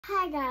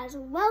Hi guys,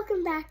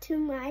 welcome back to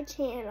my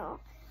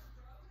channel.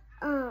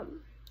 Tonight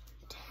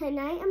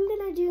I'm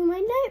gonna do my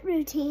night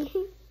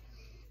routine.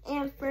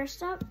 And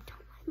first up,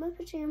 my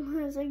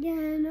pajamas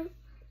again.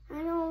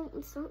 I know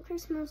it's not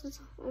Christmas, it's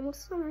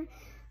almost summer,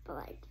 but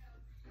like,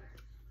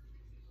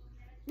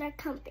 they're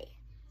comfy.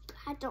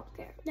 I don't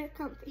care, they're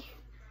comfy.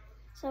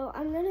 So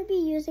I'm gonna be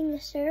using the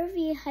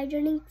CeraVe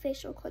Hydrating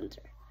Facial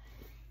Cleanser.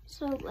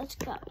 So let's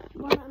go,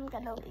 what I'm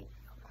gonna do.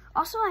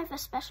 Also, I have a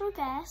special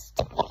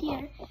guest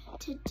here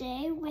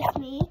today with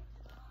me.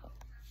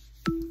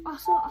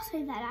 Also, I'll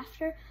say that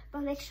after,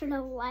 but make sure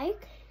to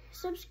like,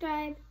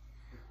 subscribe,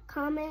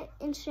 comment,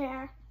 and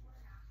share.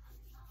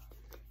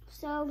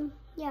 So,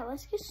 yeah,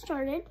 let's get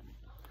started.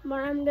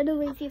 Mara, I'm gonna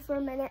leave you for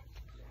a minute.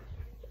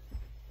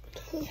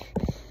 Okay,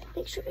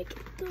 make sure I get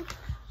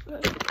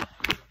the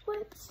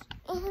whips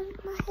and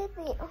my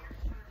headband.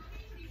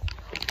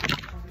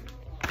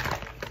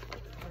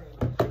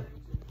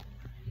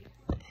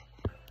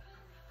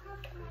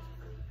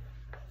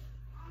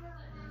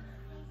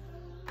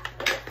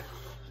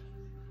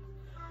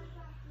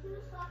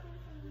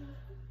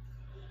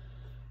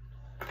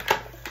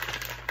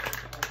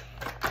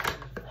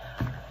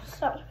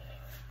 So,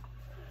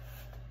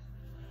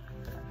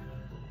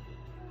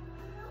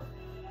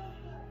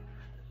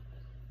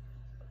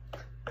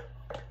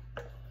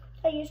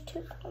 I use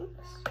 2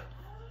 pumps.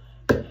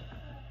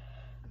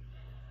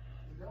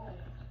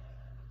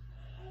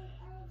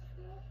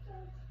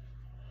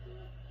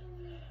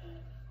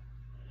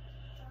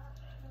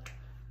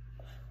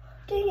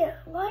 Dang it,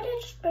 why did I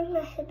just bring my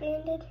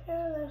headband in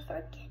here and I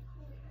start getting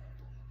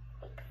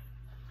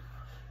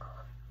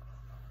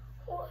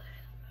what?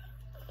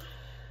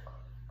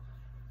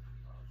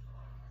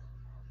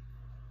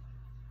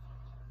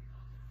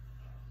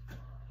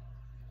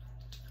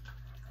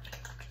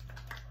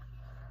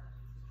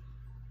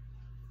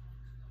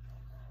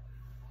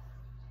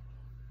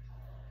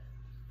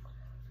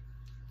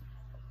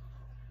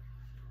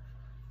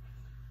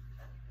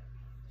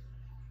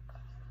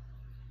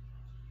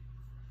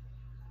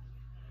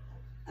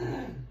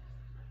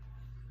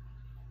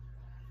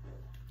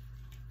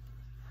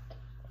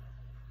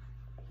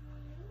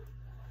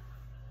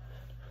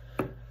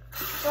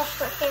 Wash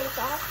my hands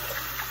off.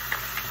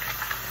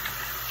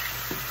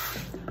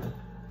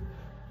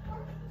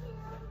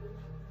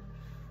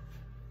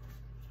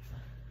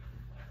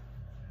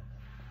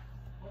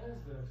 What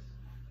is this?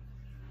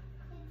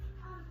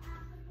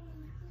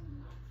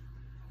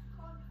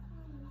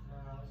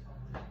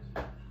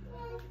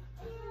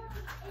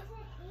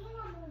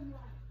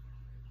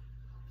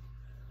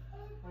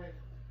 Wait.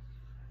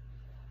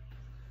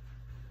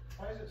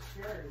 Why is it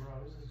scary,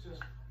 Rose? It's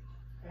just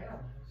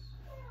animals.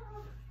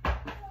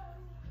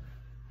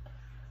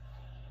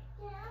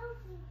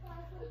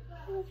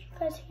 You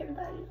guys hear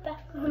that in the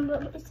background,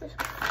 but it's just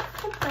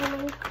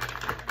complaining.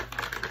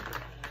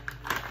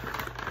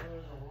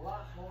 There's a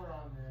lot more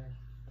on there.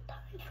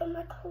 Time for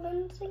my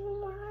cleansing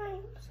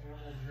wipes.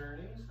 Animal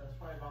journeys. That's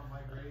probably about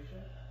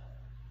migration.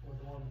 With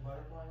the one with the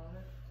butterfly on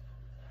it.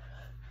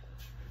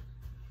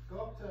 Go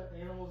up to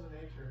animals in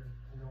nature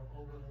and go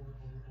over.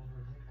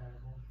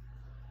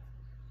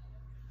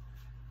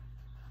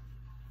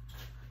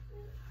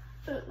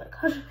 Oh my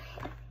god.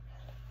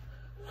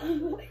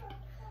 Wait.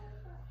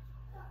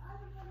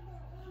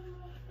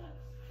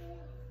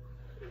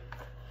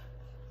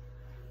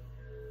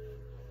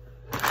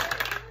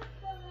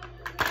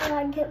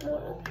 I get more.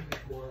 Long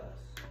before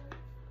us,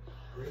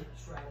 great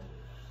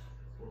travelers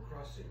were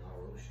crossing our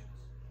oceans,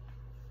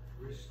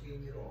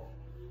 risking it all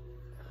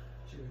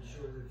to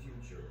ensure the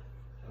future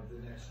of the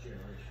next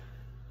generation.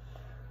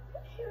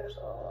 Here's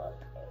all of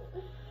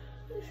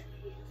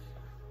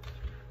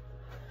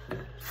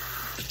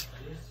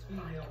This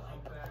female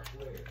humpback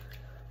whale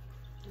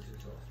is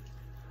exhausted.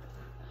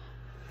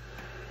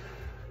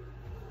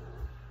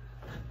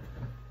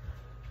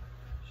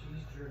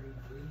 She's journeyed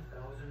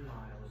 3,000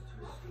 miles to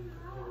escape the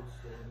cold,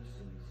 stormy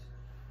seas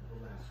of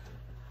Alaska.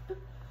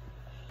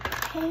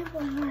 Okay,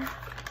 one more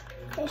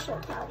facial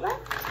towel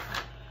left.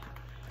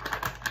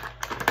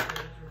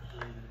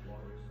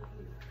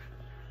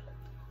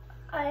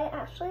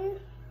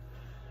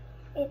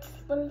 It's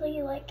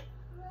literally like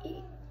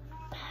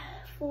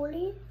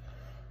 8:40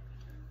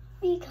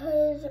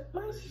 because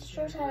my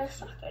sister's had a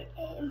soccer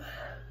game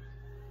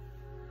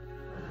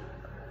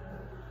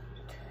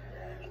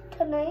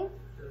tonight,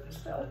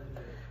 so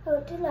I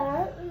would do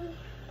that.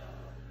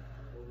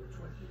 Over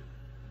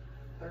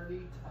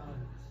 30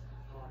 tons.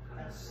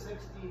 That's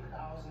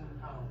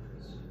 60,000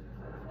 pounds.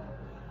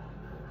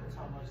 That's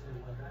how much they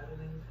weigh.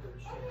 battling for a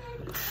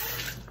chance to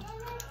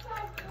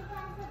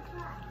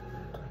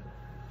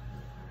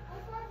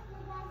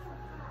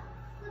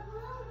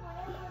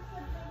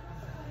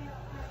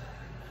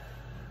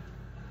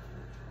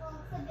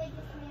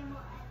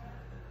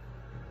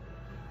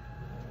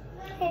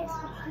Okay, so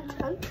I'm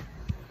done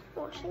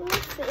washing my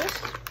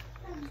face.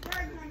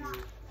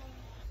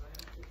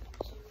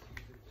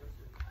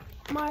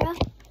 Mara,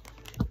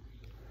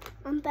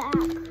 I'm back.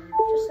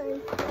 Just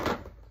saying.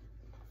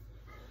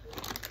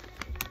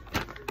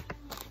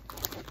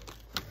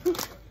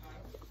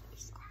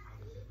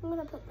 I'm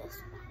gonna put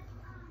this back.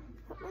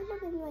 That might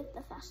have been like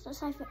the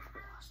fastest I've ever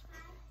lost.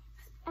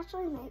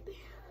 Actually, maybe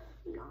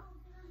not.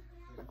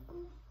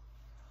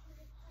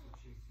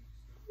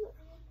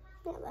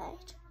 Yeah, I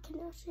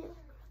cannot see it.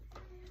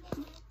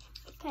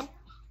 Okay,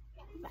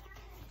 back.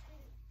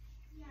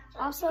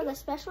 Also, the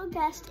special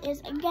guest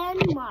is again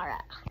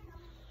Mara.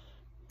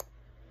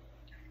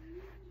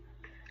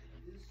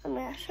 I'm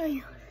gonna show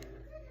you.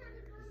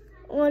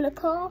 I want to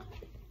call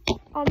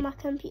on my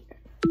computer.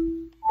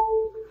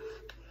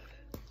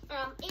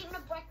 Eating a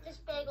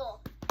breakfast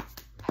bagel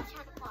at 10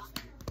 o'clock.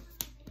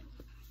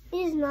 It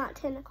is not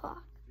 10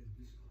 o'clock.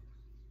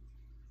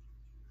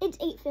 It's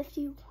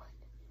 8:51.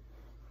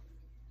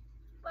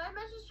 Why did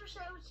my sister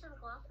say it was 10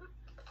 o'clock?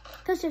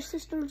 Because your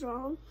sister's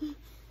wrong.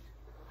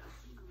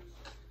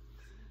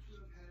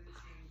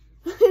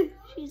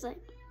 She's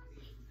like,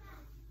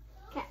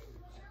 okay.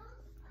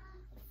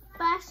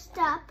 First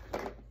up,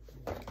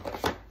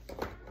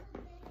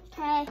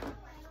 okay,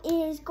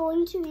 is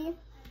going to be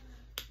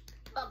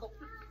Bubble.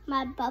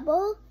 my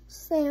Bubble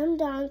Slam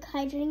Dunk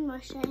Hydrating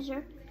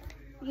Moisturizer.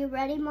 You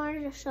ready,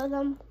 Mara, to show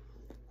them?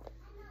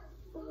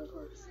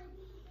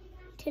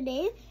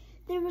 Today,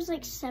 there was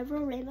like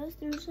several rainbows.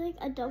 There was like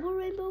a double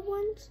rainbow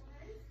ones.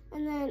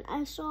 And then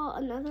I saw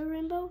another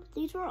rainbow.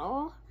 These were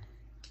all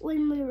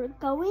when we were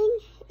going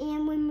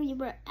and when we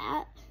were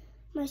at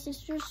my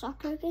sister's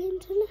soccer game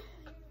tonight,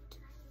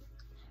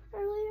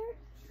 earlier.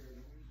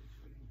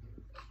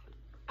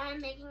 I'm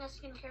making a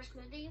skincare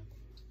smoothie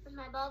with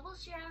my Bubble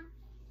Serum,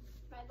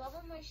 my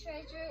Bubble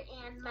Moisturizer,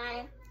 and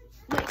my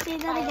Wait, say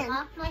that again.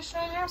 Bioma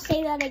Moisturizer.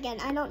 Say that again.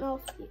 I don't know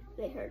if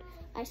they heard.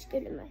 I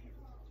screwed in my head.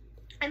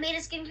 I made a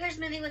skincare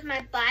smoothie with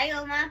my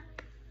Bioma,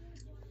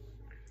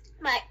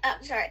 my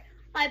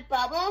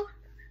Bubble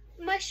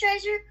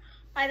Moisturizer,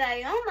 my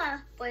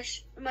Bioma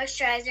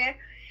Moisturizer,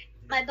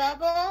 my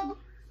Bubble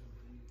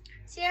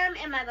Serum,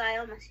 and my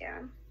Bioma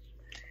Serum.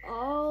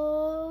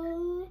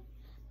 All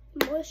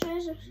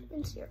moisturizer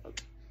and serum.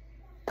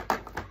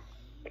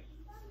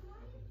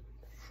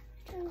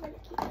 I'm gonna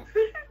keep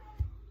it.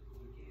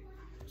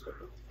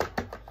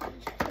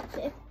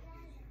 Okay.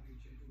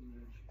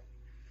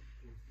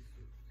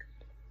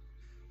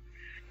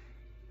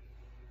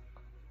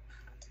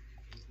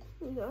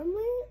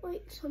 Normally,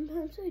 like,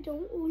 sometimes I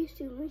don't always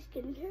do my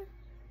skincare.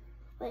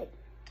 Like,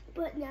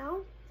 but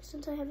now,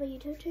 since I have a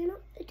YouTube channel,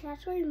 it's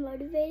actually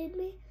motivated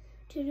me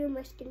to do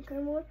my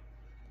skincare more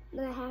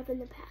than I have in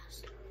the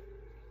past.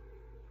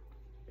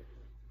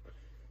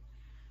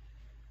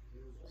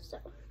 So,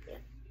 yeah,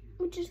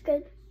 which is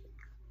good.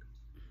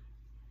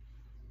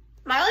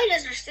 Marley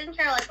does her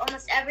skincare like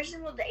almost every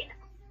single day now.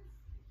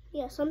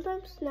 Yeah,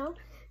 sometimes now,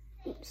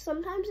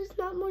 sometimes it's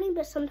not morning,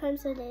 but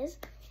sometimes it is.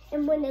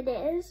 And when it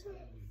is,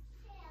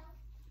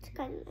 it's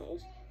kind of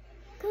nice.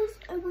 Because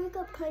I wake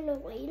up kind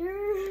of later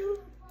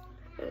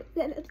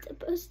than I'm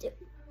supposed to.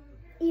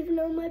 Even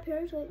though my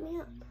parents wake me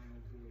up.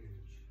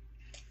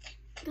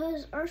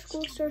 Because our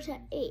school starts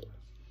at 8.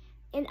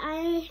 And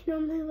I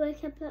normally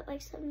wake up at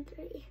like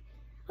 7:30.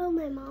 Well,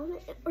 my mom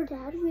or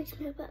dad wakes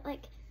me up at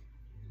like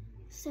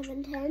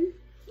 7:10.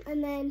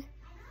 And then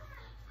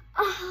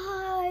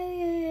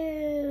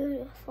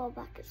I fall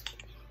back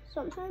asleep.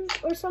 Sometimes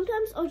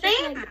I'll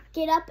just like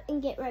get up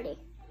and get ready.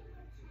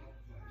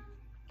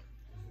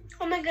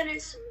 Oh my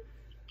goodness.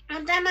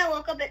 One time I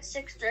woke up at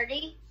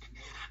 6:30.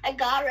 I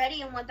got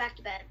ready and went back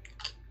to bed.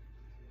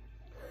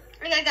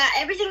 Like I got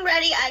everything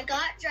ready. I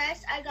got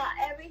dressed. I got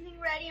everything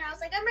ready. And I was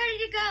like, I'm ready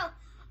to go.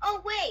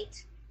 Oh,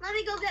 wait. Let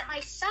me go get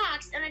my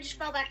socks. And I just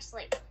fell back to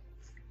sleep.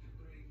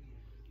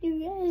 You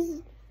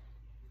guys.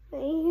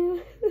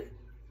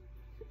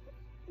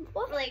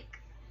 What? Like,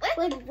 what?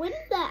 Like, when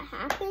did that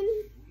happen?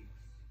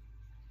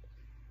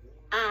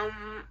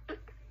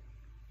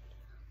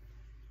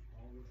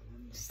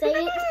 Say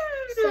it.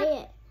 Say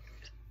it.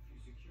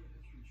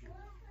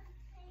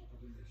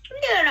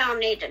 You don't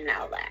need to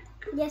know that.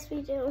 Yes,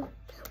 we do.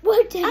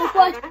 What did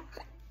what?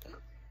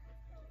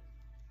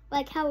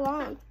 Like how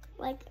long?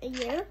 Like a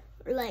year?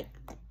 Or like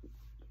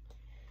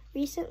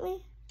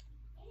recently?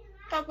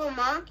 Couple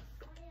months.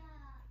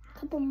 A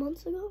couple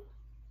months ago?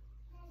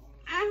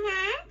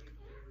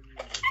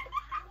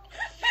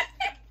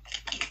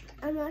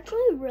 I'm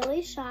actually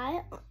really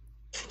shy.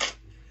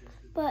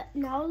 But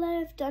now that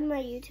I've done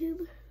my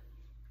YouTube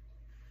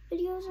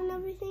videos and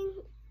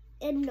everything,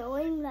 and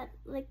knowing that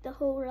like the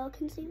whole world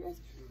can see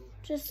this,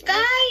 just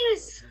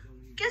Guys,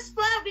 guess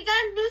what? We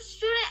got a new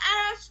student at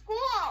our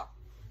school.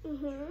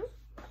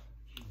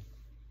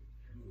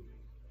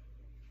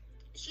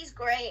 She's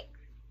great.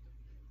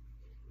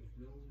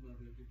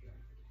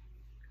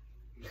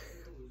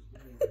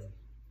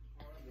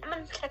 I'm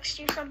gonna text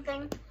you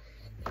something.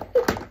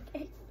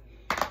 Okay.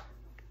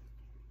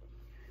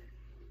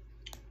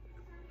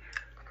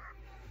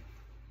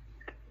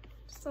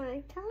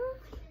 Santa.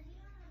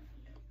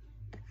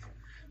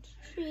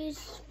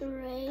 She's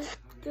great,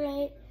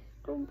 great,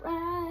 great.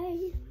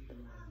 I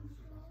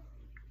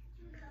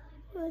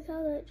like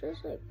how that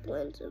just like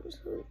blends in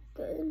so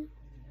good.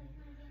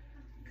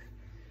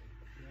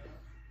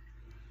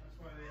 That's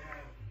why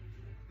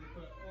they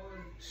put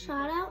orange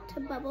Shout out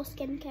to Bubble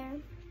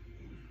Skincare.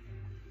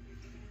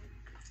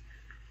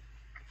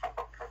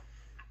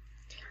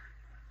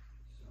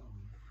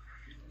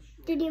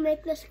 Did you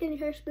make the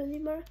skincare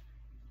smoothie bar?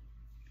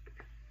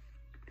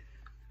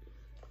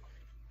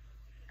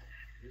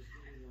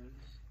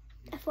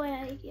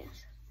 FYI,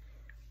 yes.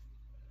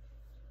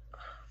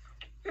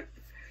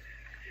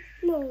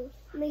 No,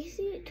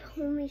 Macy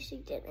told me she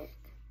didn't.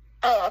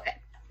 Oh, okay.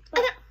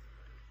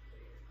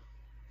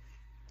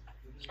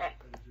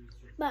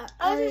 But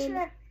I wasn't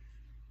sure.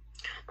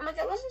 I'm like,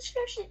 I wasn't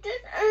sure she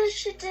did.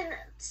 She didn't.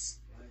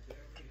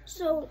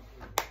 So,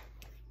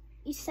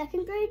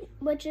 second grade,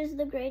 which is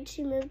the grade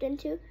she moved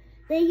into,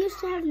 they used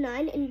to have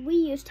 9, and we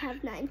used to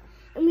have 9,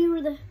 and we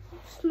were the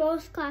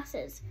smallest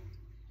classes.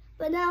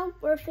 But now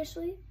we're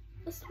officially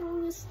the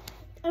smallest,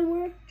 and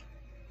we're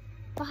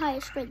the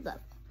highest grade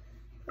level.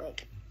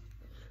 Like,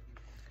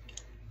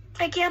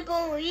 I can't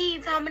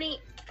believe how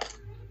many.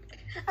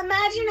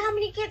 Imagine how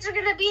many kids are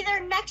gonna be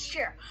there next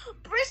year.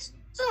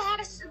 Bristol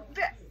had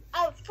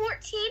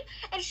 14,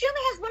 and she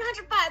only has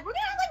 105. We're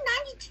gonna have like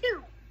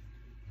 92.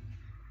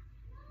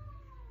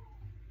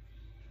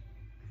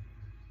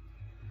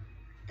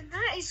 And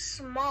that is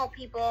small,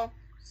 people.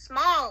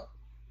 Small.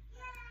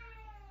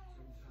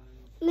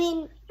 I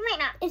mean, You might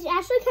not. it's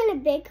actually kind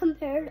of big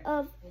compared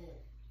of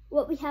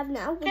what we have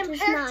now, which is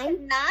Compared 9.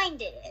 to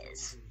 9 it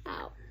is.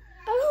 Ow.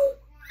 Oh!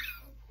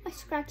 I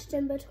scratched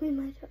in between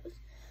my toes,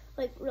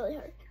 like really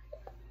hard.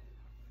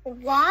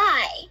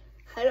 Why?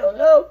 I don't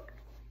know.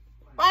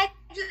 Why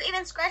did you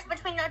even scratch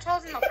between your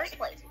toes in the first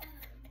place?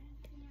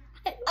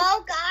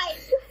 Oh,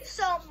 guys.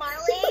 So,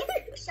 Marley,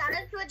 shout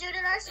out to a dude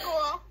in our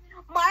school.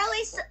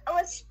 Marley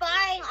was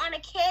spying on a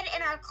kid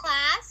in our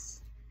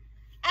class.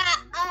 I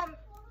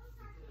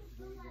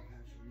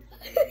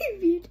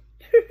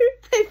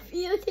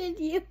muted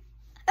you.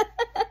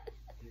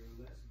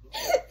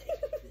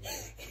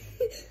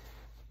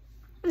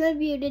 I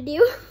muted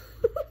you.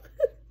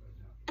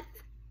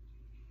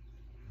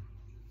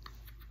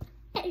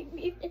 I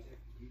muted her.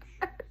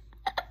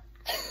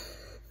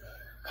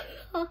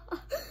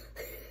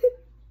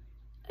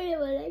 I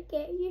want to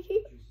get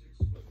you.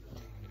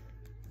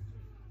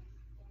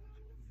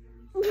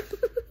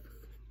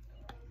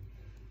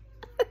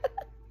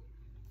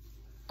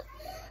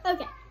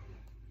 Okay.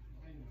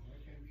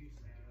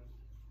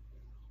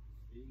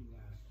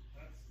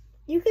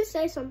 You can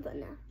say something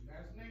now.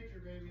 That's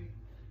nature, baby.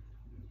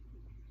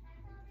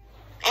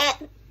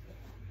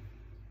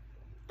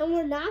 And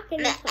we're not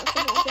going to talk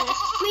about that.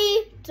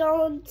 We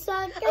don't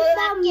talk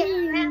about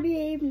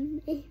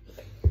me.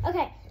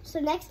 Okay, so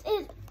next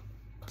is...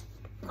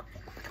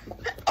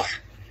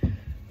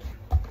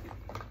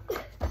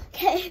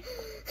 Okay.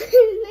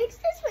 Next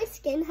is my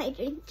skin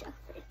hydrating gel.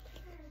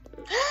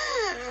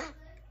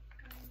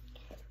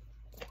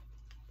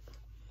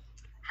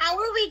 How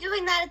are we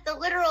doing that at the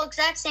literal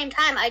exact same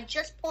time? I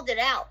just pulled it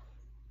out.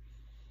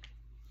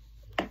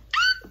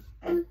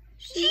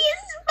 She's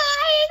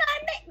spying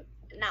on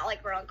me. Not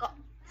like we're on call.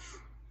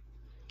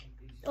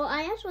 Well,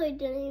 I actually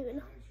didn't even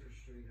know.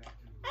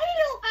 I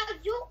know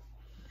about you.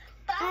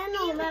 I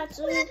know about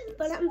you,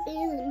 but I'm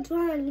feeling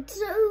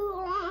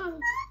 22.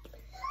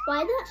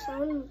 Why that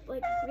sound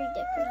like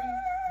ridiculous?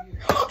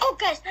 Oh,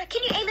 guys,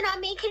 can you aim it on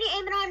me? Can you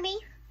aim it on me?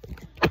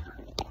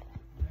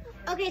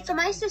 Okay, so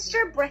my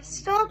sister,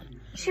 Bristol,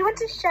 she went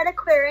to Shed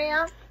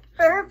Aquarium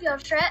for her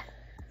field trip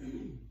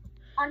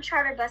on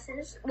charter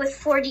buses with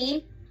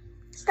 4D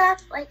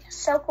stuff. Like,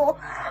 so cool.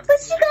 But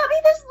she got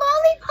me this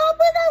lollipop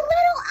with a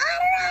little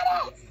otter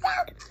on it. So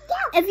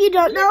cute. If you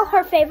don't know,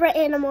 her favorite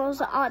animal is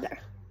an otter.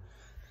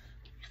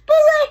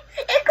 But, like,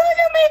 it goes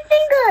on my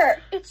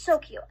finger. It's so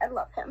cute. I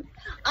love him.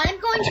 I'm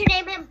going to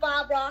name him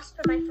Bob Ross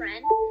for my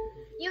friend.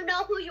 You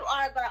know who you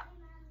are, girl.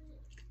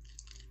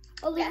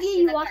 Olivia, Yes,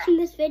 you the watching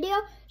this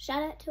video?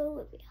 Shout out to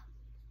Olivia.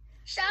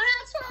 Shout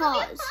out to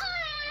Olivia.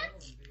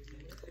 Pause.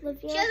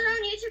 Olivia. She has her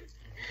own YouTube.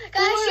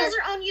 Guys, she has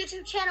her own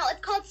YouTube channel.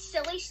 It's called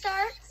Silly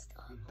Star.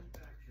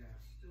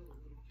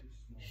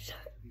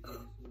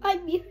 I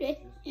muted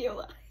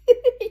you.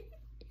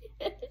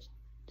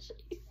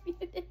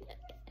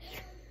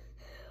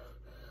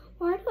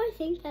 Why do I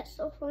think that's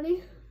so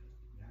funny?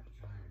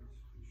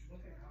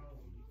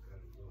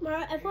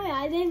 Mara,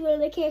 FYI, they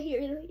literally can't hear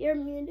you. You're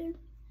muted.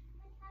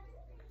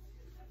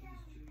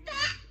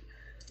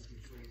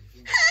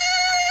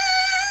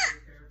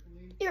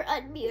 You're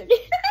unmuted.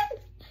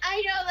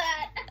 I know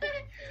that.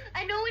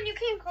 I know when you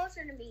came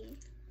closer to me.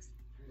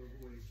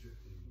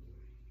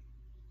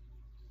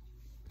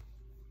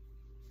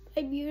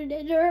 I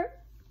muted her.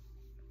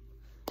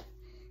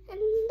 And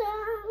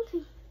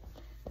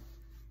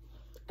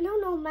I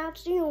don't know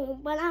about you,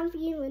 but I'm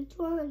feeling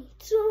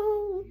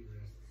 22.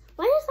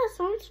 Why does that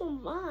sound so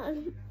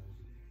fun?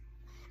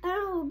 I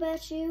don't know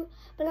about you,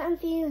 but I'm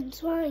feeling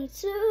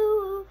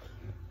 22.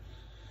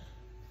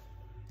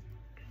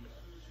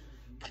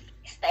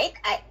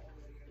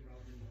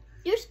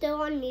 You're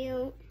still on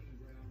mute.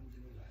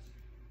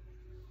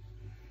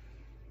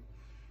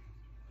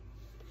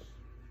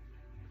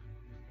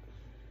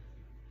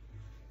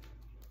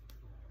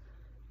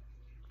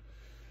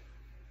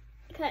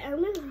 Okay,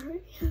 I'm gonna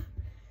hurry.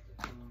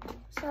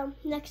 So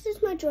next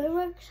is my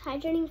Joyworks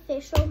Hydrating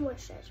Facial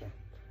Moisturizer.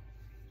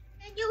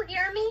 Can you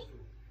hear me?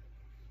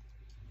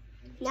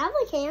 Now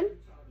they can.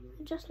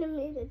 I just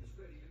muted.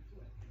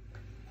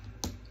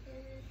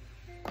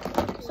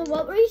 So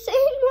what were you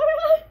saying,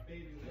 Mara?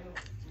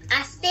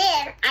 I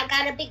said I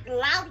got a big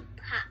lollipop.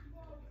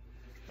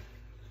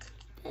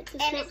 That does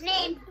And not his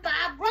name's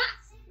Bob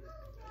Ross.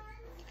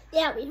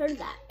 Yeah, we heard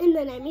that. And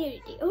then I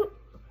muted you.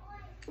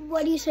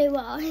 What do you say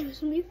while I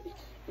was muted?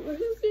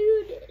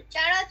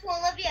 Shout out to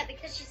Olivia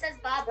because she says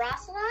Bob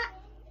Ross a lot.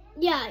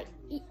 Yeah,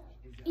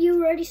 you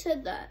already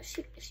said that.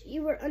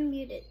 You were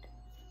unmuted.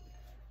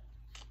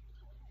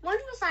 When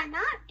was I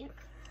not?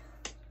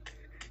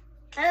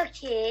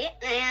 Okay,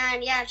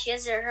 and yeah, she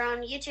has her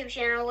own YouTube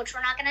channel, which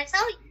we're not going to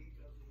tell you.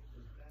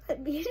 I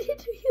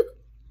muted you.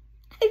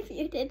 I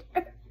muted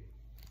her.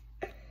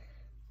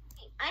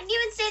 I didn't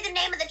even say the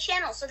name of the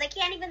channel, so they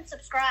can't even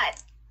subscribe.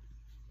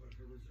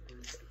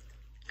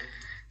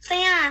 So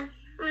yeah,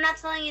 I'm not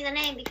telling you the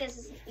name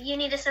because you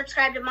need to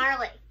subscribe to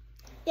Marley.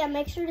 Yeah,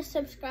 make sure to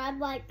subscribe,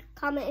 like,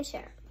 comment, and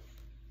share.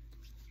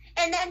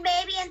 And then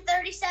maybe in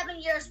 37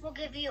 years, we'll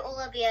give you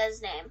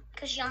Olivia's name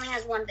because she only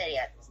has one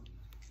video.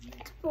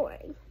 It's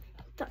boring.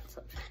 Don't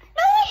subscribe.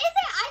 No, it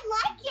isn't. I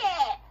like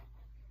it.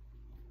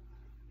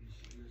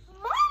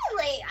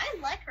 Marley, I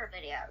like her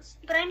videos,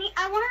 but I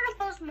want her to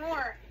post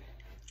more.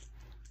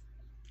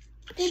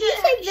 Did you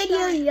say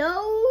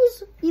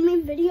videos? You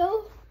mean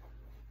video?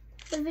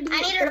 The video. I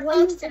need her to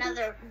post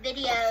another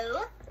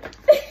video.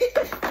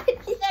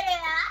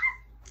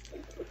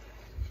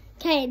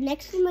 Okay,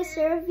 next is my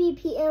CeraVe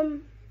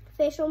PM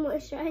Facial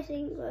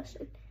Moisturizing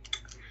Lotion.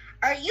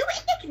 Are you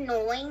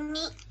ignoring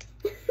me?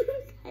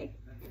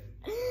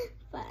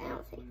 But I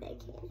don't think they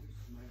can.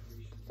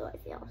 So I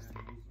feel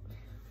sad.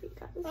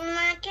 Because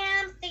I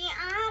can't see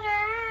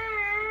other.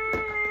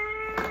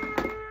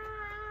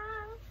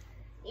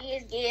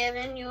 He's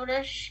giving you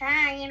the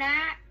shine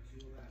eye.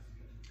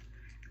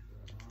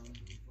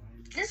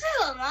 This is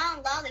a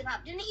long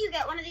lollipop. Didn't you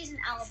get one of these in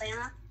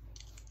Alabama?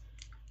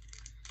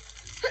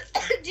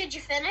 Did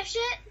you finish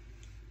it?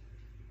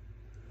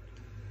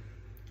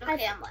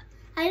 Okay, I'm what?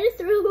 I just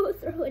threw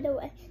it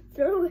away.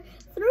 Throw it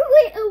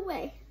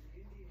away.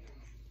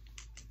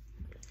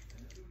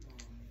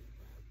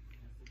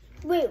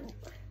 Wait,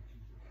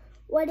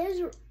 what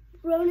does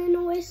Ronan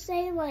always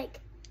say?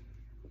 Like,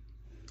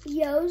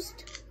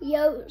 yost?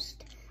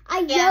 I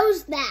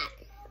used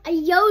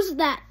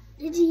that.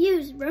 It's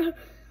used, bro.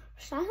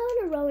 Shout out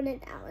to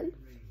Ronan Allen.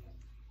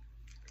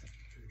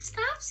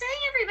 Stop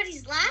saying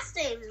everybody's last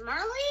names,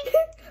 Marley.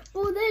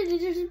 Well, then it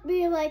just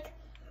be like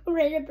a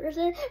random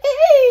person.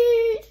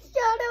 Hey,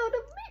 shout out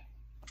to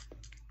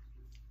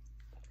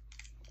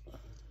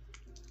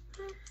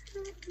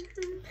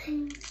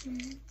me.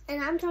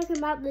 And I'm talking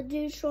about the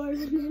dude shorter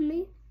than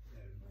me.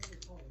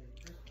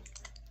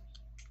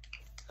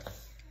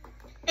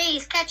 Hey,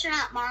 he's catching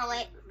up,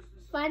 Marley.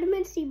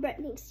 Vitamin C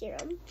brightening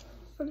serum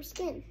from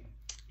Skin.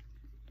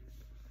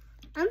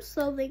 I'm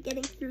slowly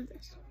getting through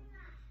this.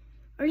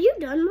 Are you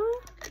done,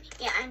 Mara?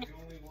 Yeah, I know.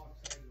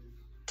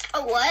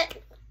 Oh,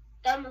 what?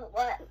 Done with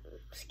what?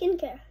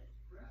 Skincare.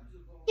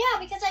 Yeah,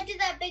 because I did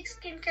that big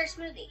skincare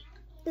smoothie.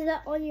 Is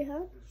that all you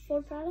have?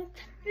 4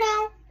 products?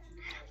 No,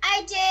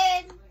 I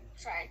did.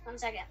 Sorry, 1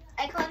 second.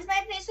 I cleansed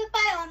my face with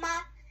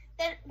Bioma.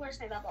 Then, where's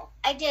my bubble?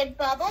 I did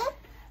bubble.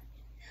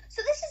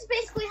 So this is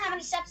basically how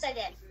many steps I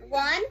did.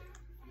 1,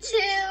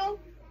 2,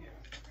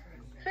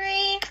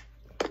 3,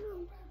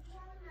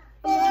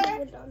 4,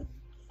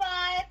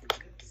 5,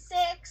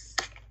 6,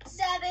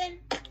 7,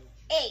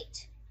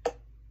 8.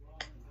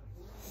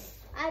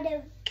 I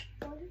did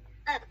 1,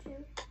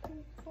 2,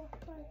 3, 4,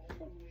 5, 6,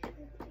 7,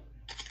 8.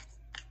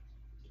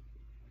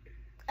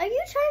 Are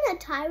you trying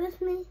to tie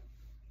with me?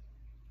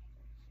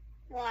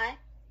 Why?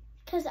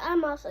 Because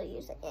I'm also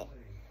using it.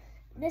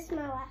 This is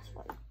my last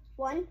one.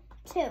 1,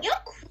 2, You're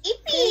 3,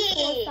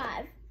 creepy. 4,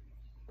 5,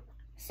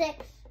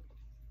 6,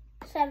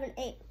 7,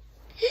 8.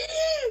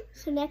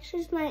 So next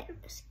is my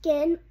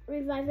Skin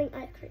Reviving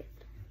Eye Cream.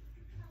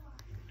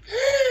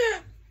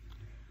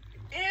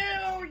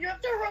 Ew, you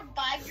have to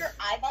revive your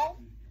eyeball?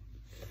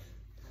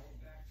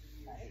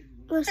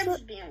 Last That's night,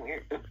 just being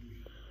weird.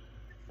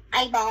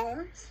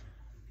 Eyeballs.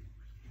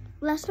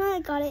 last night I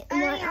got it in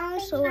my eye,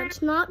 so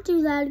let's not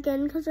do that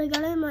again because I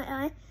got it in my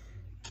eye.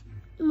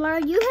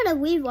 Mara, you had a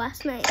weave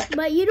last night,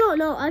 but you don't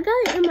know. I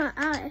got it in my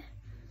eye.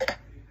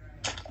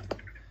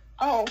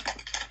 Oh.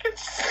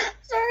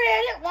 Sorry,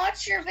 I didn't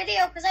watch your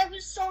video because I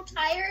was so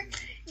tired.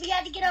 We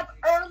had to get up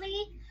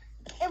early,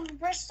 and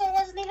Bristol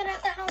wasn't even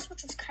at the house,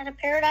 which was kind of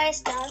paradise.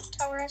 Don't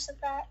tell her I said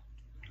that.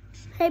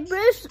 Hey,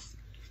 Bruce,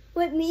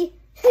 with me.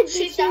 Did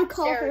She's you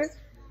call her?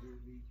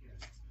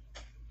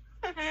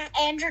 downstairs.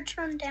 Andrew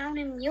turned down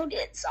and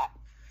muted, so.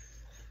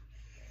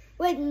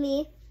 With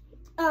me.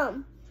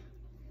 I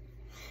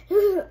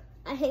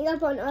hang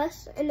up on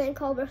us and then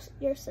call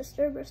your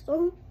sister,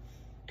 Bristol.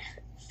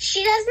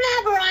 She doesn't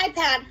have her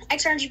iPad. I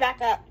turned you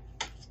back up.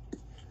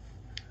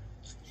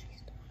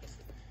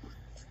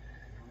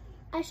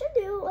 I should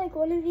do like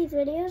one of these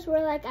videos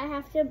where like I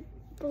have to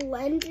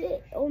blend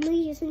it only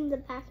using the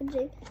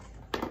packaging.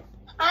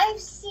 I've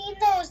seen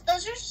those.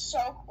 Those are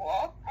so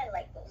cool. I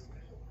like those.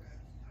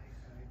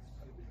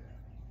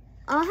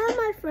 I'll have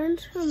my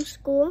friends from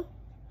school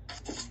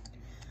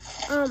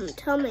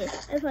tell me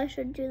if I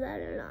should do that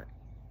or not.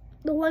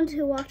 The ones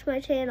who watch my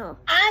channel.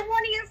 I'm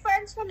one of your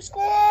friends from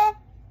school.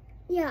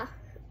 Yeah.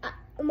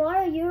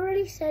 Mara, you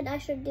already said I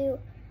should do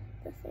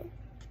the thing.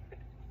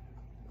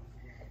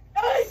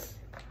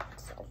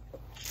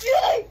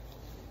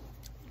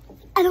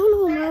 I don't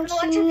know. I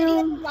watched your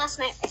video last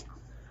night.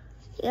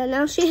 Yeah,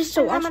 now she has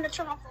to I'm watch. gonna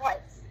turn off the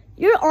lights.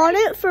 You're on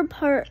it for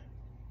part.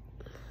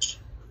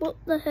 What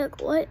the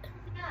heck? What?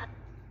 Yeah.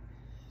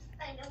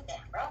 I know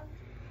that, bro.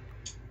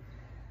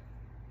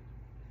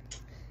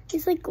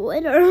 It's like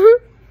glitter.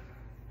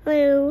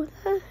 What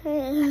the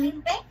heck?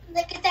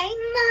 Like a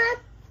diamond.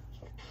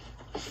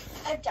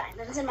 I have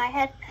diamonds in my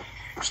head.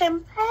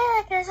 Champagne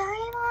like a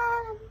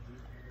diamond.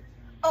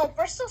 Oh,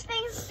 Bristol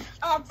sings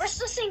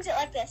it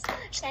like this.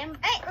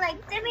 Champagne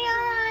like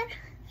diamond.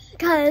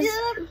 Guys,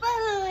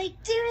 Beautiful like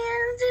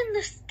diamonds in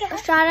the sky.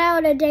 shout out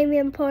to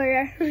Damian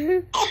Porter.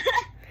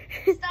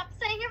 Stop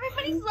saying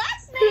everybody's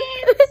last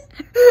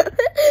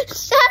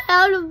names. Shout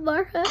out to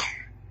Martha.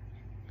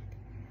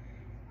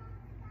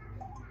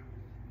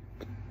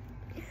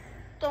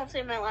 Don't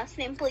say my last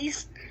name,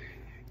 please.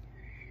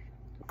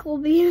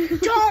 Colby.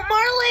 Don't,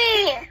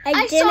 Marley!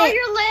 I saw didn't.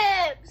 your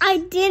lips! I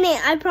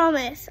didn't. I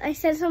promise. I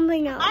said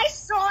something else. I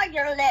saw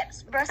your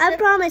lips, Bristol. I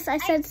promise. I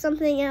said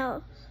something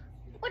else.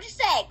 What'd you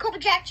say? Colby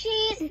Jack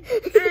cheese?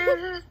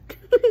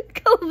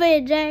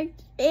 Colby Jack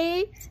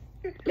cheese.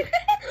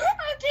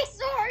 Okay,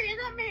 sorry.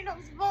 That made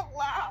us both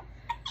laugh.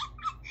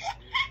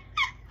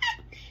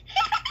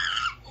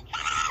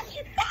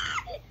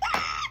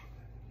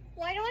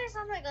 Why do I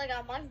sound like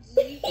a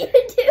monkey? You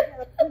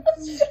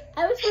do.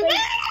 I was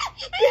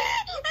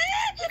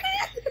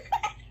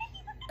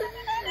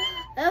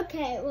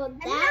Okay, well I'm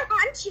that. gonna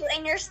haunt you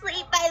in your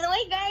sleep, by the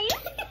way, guys.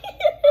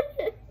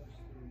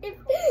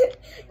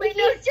 Wait,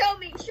 no, show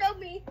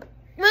me.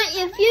 But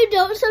if you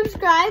don't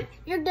subscribe,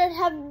 you're gonna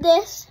have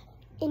this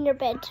in your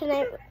bed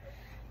tonight.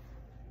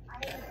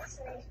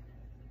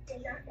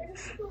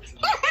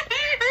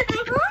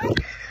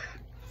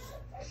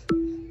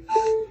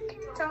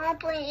 Don't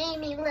blame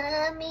me,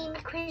 love me,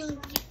 crazy.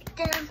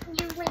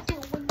 You were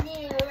doing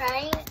it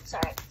right.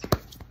 Sorry.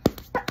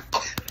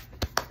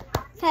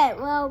 Okay,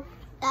 well,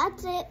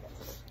 that's it.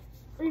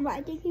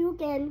 Reminding you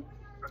again,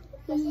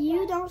 if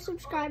you don't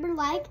subscribe or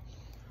like,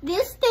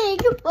 this thing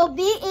will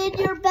be in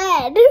your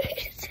bed.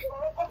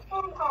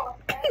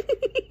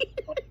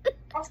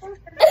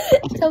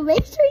 So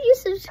make sure you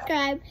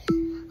subscribe,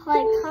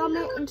 like,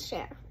 comment, and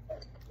share.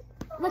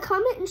 The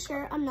comment and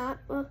share I'm not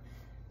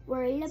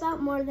worried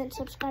about more than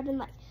subscribe and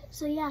like.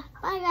 So yeah,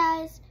 bye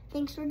guys.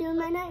 Thanks for doing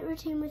my night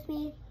routine with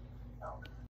me.